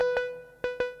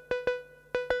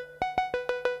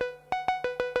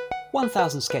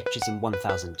1000 Sketches in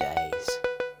 1000 Days.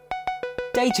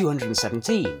 Day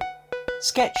 217.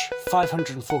 Sketch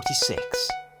 546.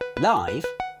 Live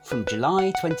from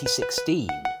July 2016.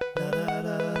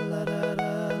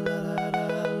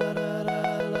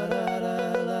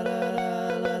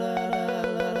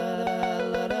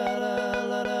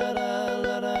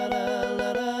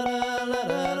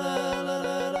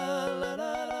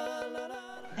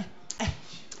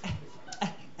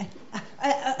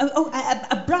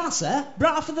 Sir,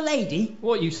 bra for the lady.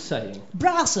 What are you saying?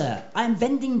 Bra, sir. I am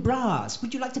vending bras.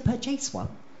 Would you like to purchase one?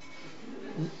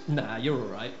 Nah, you're all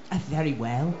right. Very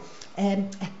well.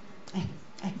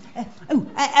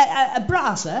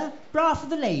 Bra, sir. Bra for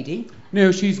the lady.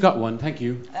 No, she's got one, thank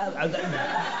you.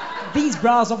 These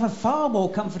bras offer far more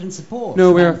comfort and support.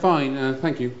 No, we're fine,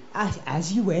 thank you.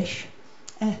 As you wish.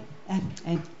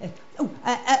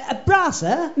 Bra,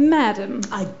 sir. Madam.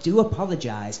 I do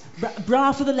apologise.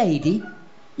 Bra for the lady.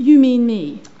 You mean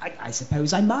me? I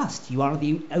suppose I must. You are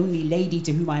the only lady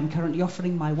to whom I am currently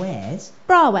offering my wares.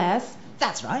 Bra wares?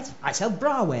 That's right. I sell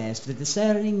bra wares to the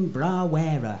discerning bra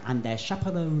wearer and their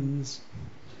chaperones.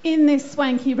 In this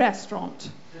swanky restaurant.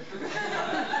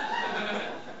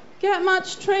 Get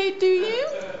much trade, do you?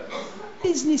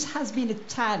 Business has been a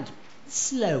tad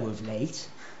slow of late,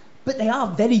 but they are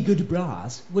very good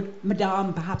bras. Would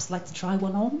Madame perhaps like to try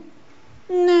one on?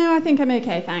 No, I think I'm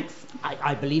okay, thanks.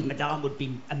 I believe Madame would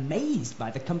be amazed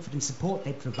by the comfort and support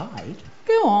they provide.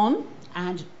 Go on.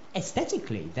 And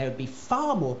aesthetically, they would be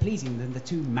far more pleasing than the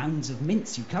 2 mounds of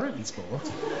mince you currently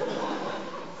sport.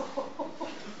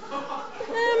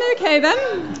 I'm okay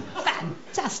then.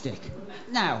 Fantastic.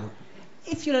 Now,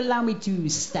 if you'll allow me to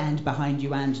stand behind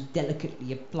you and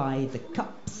delicately apply the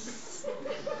cups.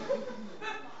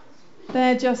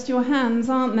 They're just your hands,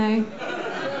 aren't they?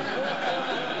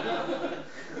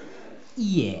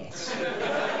 Yes.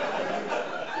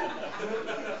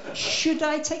 Should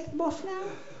I take them off now?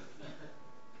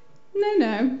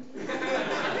 No.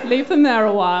 Leave them there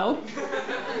a while.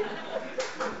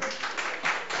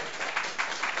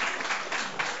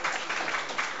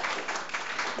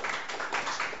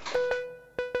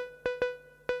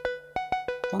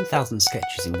 "1000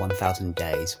 Sketches in 1000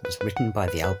 Days" was written by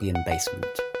the Albion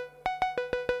Basement.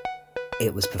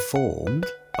 It was performed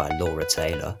by Laura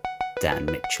Taylor, Dan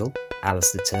Mitchell,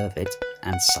 Alistair Turvitt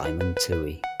and Simon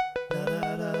Toohey.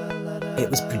 It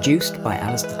was produced by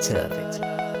Alistair Turvitt.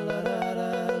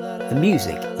 The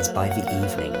music is by The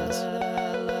Evenings.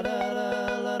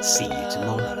 See you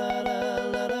tomorrow.